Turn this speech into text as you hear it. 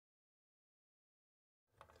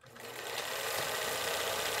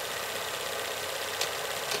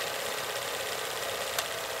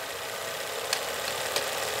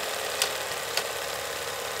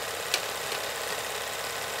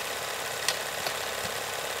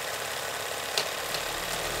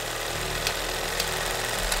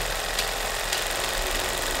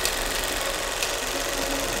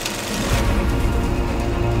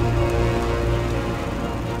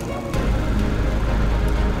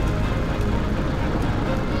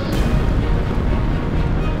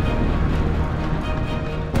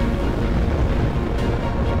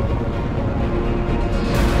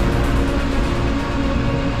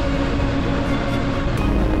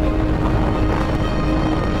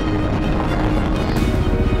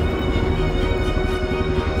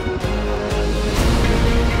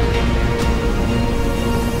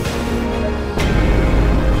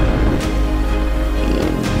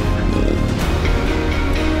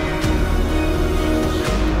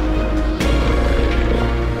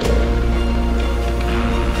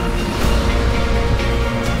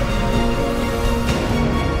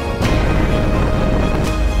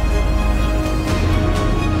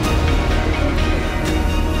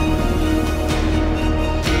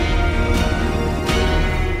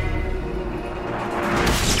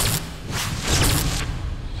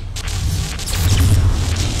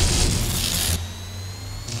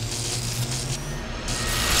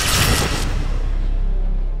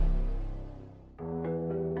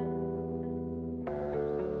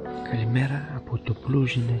το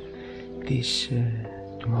πλούζινε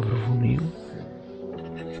του Μαυροβουνίου.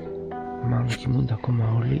 Μάλλον κοιμούνται ακόμα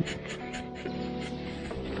όλοι.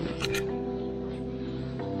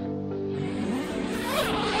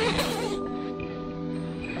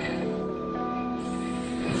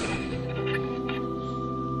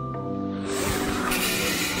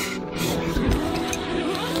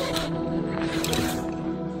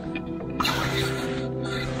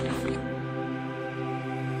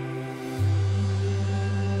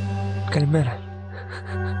 Καλημέρα.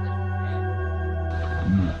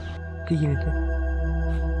 Τι γίνεται?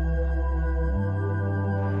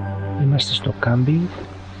 Είμαστε στο κάμπινγκ.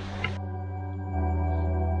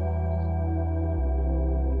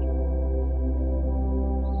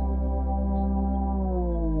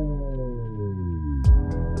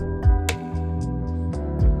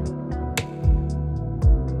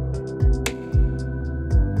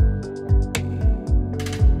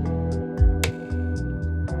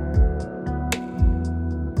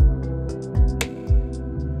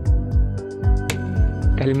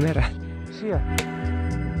 Καλημέρα. Σία.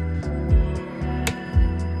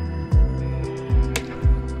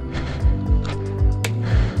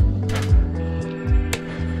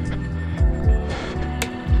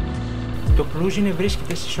 Το Πλούζινε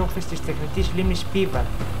βρίσκεται στις όχθες της τεχνητής λίμνης Πίβα.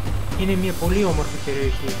 Είναι μια πολύ όμορφη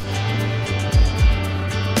περιοχή.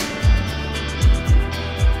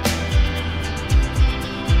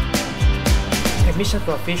 Εμείς θα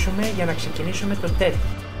το αφήσουμε για να ξεκινήσουμε το TED.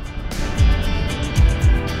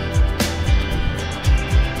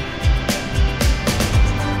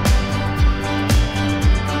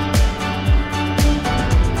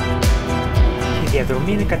 Η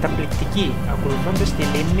διαδρομή είναι καταπληκτική, ακολουθώντας τη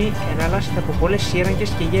λίμνη εναλλάσσεται από πολλές σύραγγες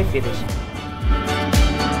και γέφυρες.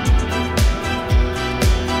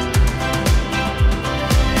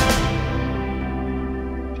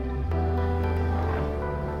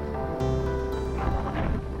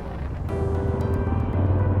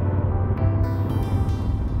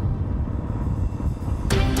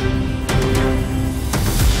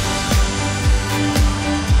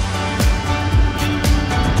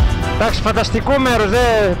 Εντάξει, φανταστικό μέρος,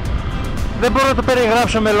 δεν μπορώ να το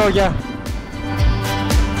περιγράψω με λόγια.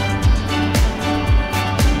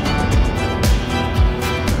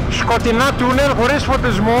 Σκοτεινά τούνελ χωρίς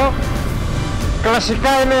φωτισμό, κλασικά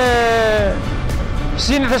είναι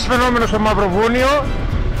σύνηθες φαινόμενο στο Μαυροβούνιο.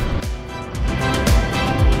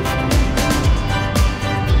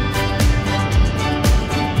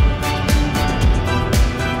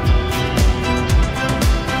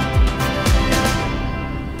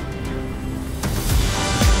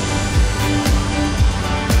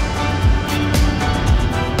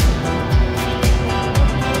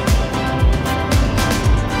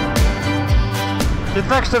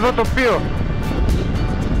 Κοιτάξτε εδώ το τοπίο.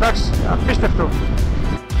 Εντάξει, απίστευτο.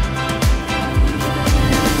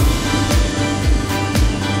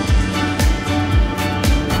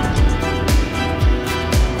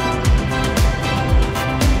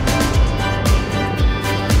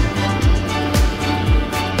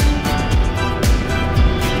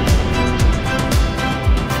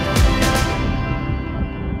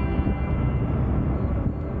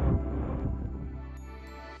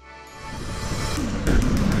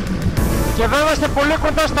 Και εδώ είμαστε πολύ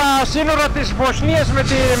κοντά στα σύνορα της Βοσνίας με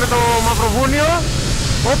το Μαυροβούνιο,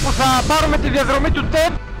 όπου θα πάρουμε τη διαδρομή του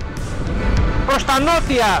TED προς τα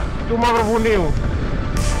νότια του Μαυροβουνίου.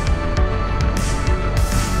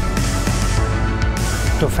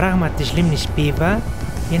 Το φράγμα της λίμνης Πίβα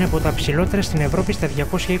είναι από τα ψηλότερα στην Ευρώπη στα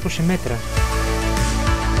 220 μέτρα.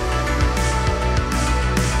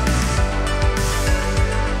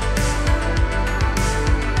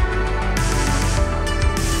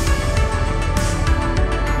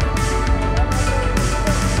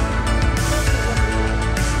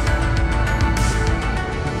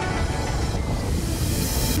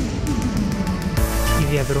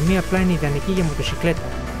 Η διαδρομή απλά είναι ιδανική για μοτοσυκλέτα.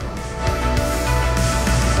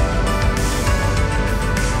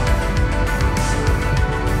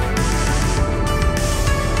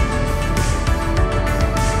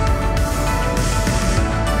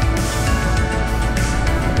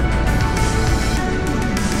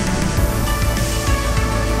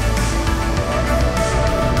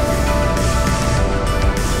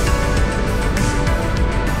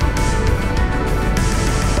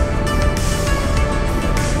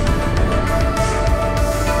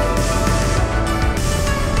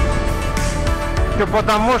 Και ο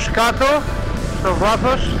ποταμός κάτω, στο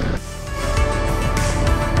βάθος.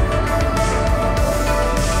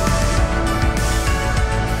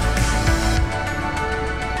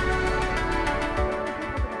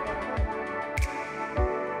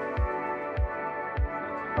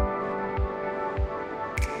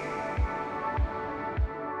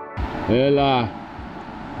 Έλα.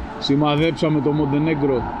 Σημαδέψαμε το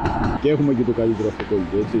Μοντενέγκρο. Και έχουμε και το καλύτερο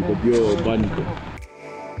αυτοκόλλητο, έτσι, το πιο μπάνικο.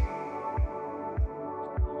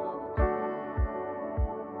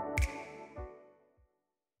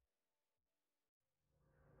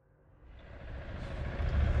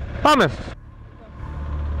 Πάμε!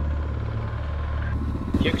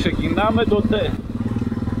 Και ξεκινάμε το TED.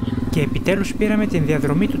 Και επιτέλους πήραμε την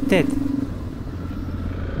διαδρομή του TED.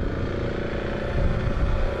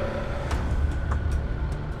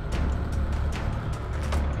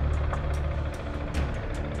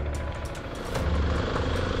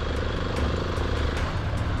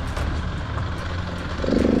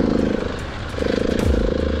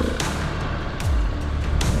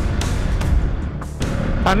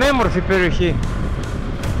 Πανέμορφη περιοχή.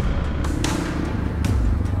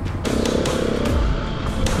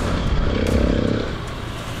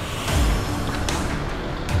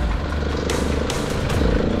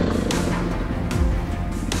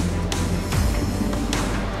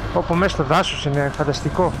 Όπου μέσα στο δάσος είναι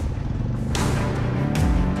φανταστικό.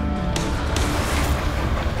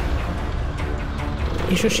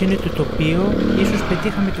 Ίσως είναι το τοπίο, ίσως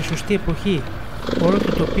πετύχαμε τη σωστή εποχή. Όλο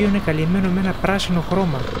το τοπίο είναι καλυμμένο με ένα πράσινο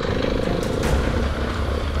χρώμα.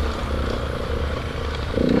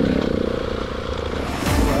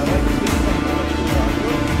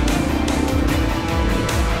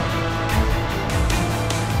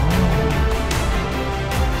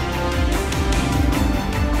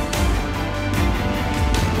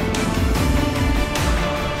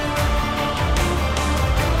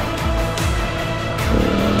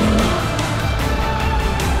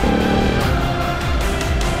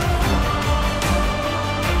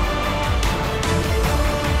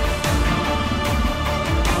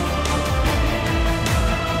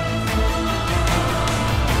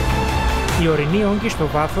 Οι ορεινοί όγκοι στο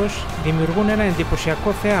βάθος δημιουργούν ένα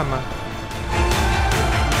εντυπωσιακό θέαμα.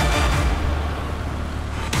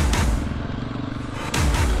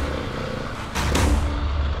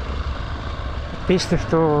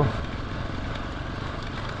 Πίστευτο.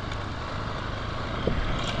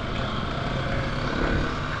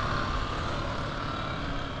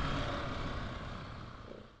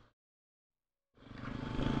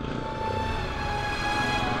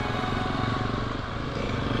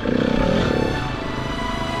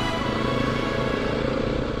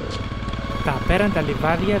 Τα απέραντα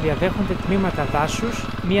λιβάδια διαδέχονται τμήματα δάσους,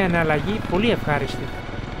 μια εναλλαγή πολύ ευχάριστη.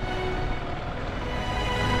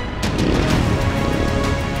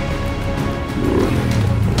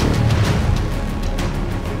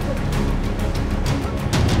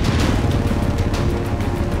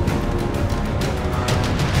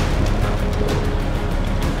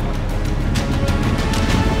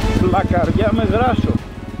 Πλακαριά με δράσο.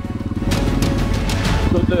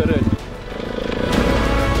 Το τερέν.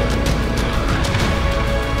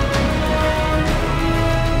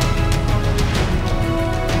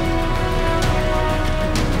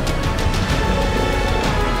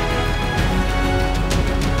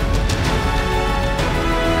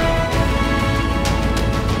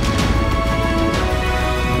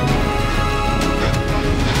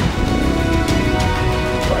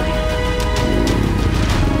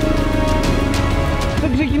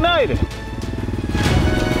 Δεν ξεκινάει ρε.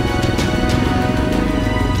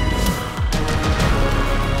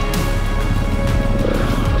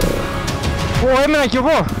 Έμενα κι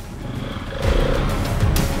εγώ.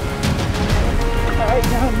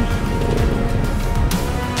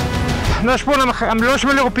 Να σου πω να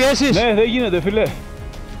χαμηλώσουμε λίγο πιέσεις. Ναι, δεν γίνεται φίλε.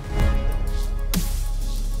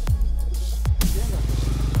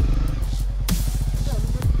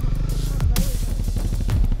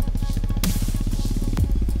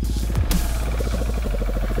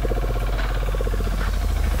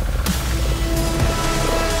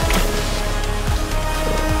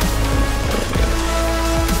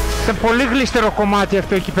 Είναι πολύ γλιστερό κομμάτι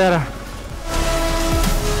αυτό εκεί πέρα.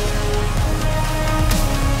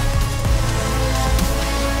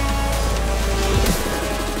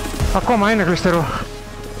 Ακόμα είναι γλιστερό.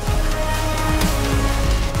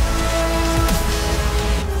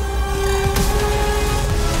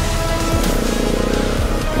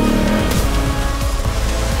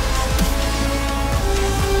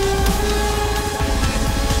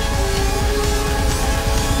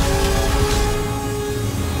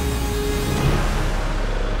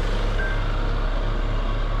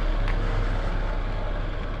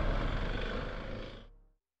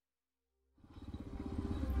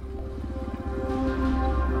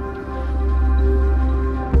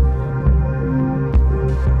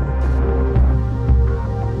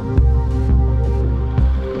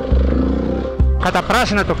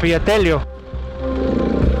 Καταπράσινα τοπία, τέλειο.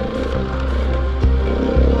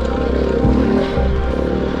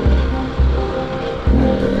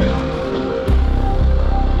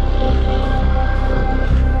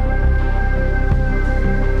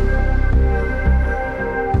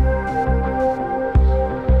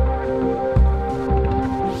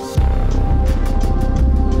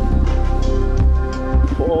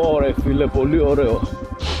 φίλε, πολύ ωραίο.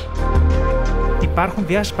 Υπάρχουν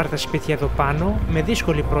διάσπαρτα σπίτια εδώ πάνω με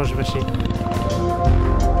δύσκολη πρόσβαση.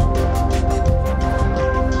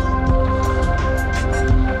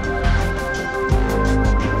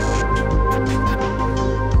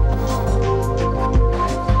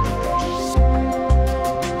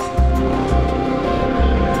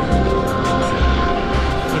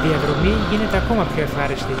 Η διαδρομή γίνεται ακόμα πιο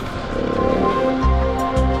ευχάριστη.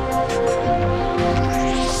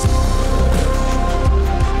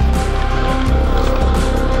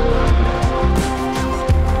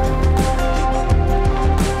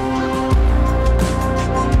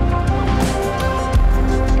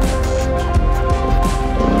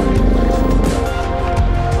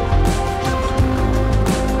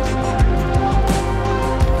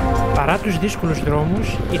 Παρά τους δύσκολους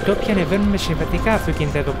δρόμους, οι τόποι ανεβαίνουν με συμβατικά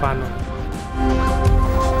αυτοκίνητα εδώ πάνω.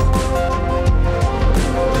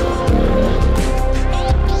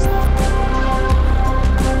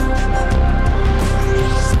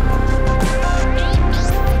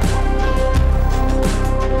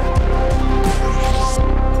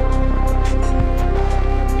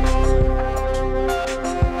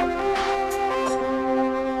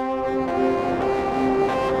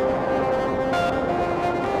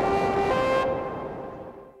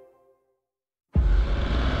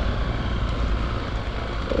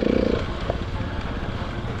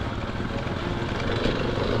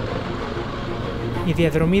 Η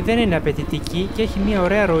διαδρομή δεν είναι απαιτητική και έχει μια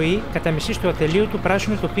ωραία ροή κατά μισή του ατελείου του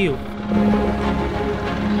πράσινου τοπίου.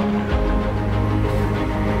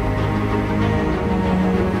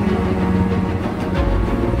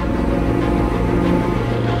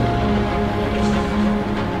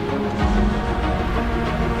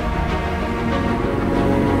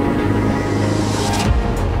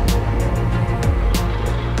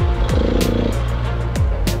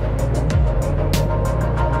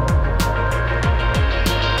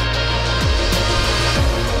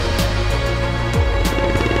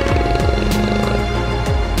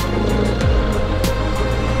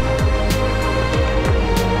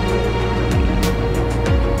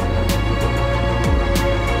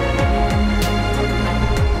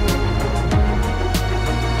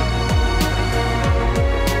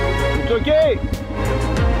 Okay.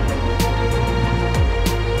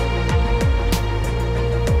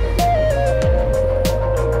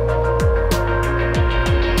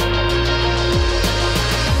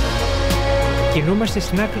 Κινούμαστε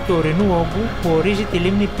στην άκρη του ορεινού όγκου που ορίζει τη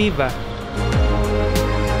λίμνη Πίβα.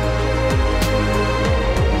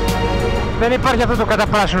 Δεν υπάρχει αυτό το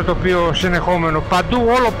καταπράσινο τοπίο συνεχόμενο. Παντού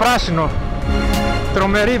όλο πράσινο.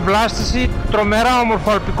 Τρομερή βλάστηση, τρομερά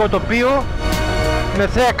όμορφο αλπικό τοπίο. Με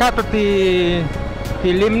θέα κάτω τη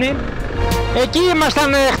λίμνη. Εκεί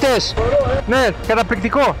ήμασταν χτες. Ναι,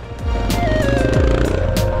 καταπληκτικό.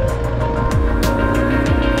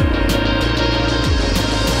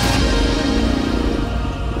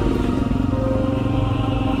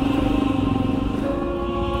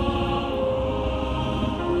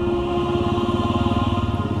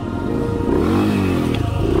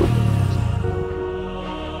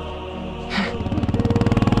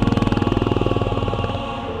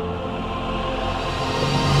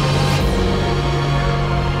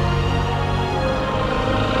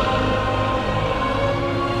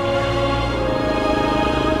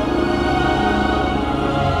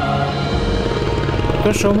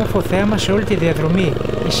 Τόσο όμορφο θέαμα σε όλη τη διαδρομή.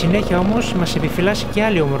 Η συνέχεια όμως μας επιφυλάσσει και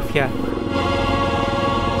άλλη ομορφιά.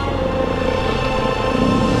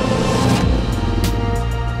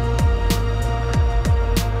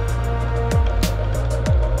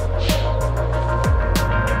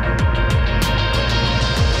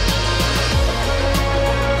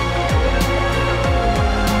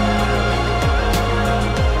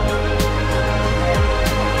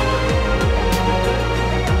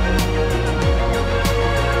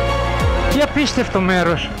 Απίστευτο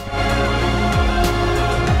μέρος.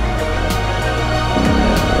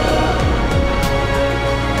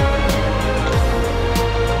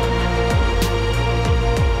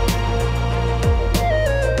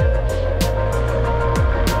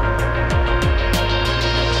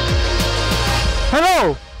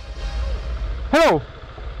 Hello! Hello!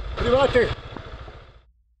 Arrivate!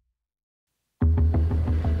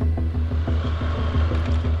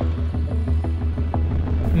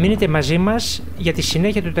 Μείνετε μαζί μας για τη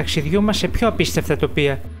συνέχεια του ταξιδιού μας σε πιο απίστευτα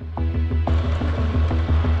τοπία.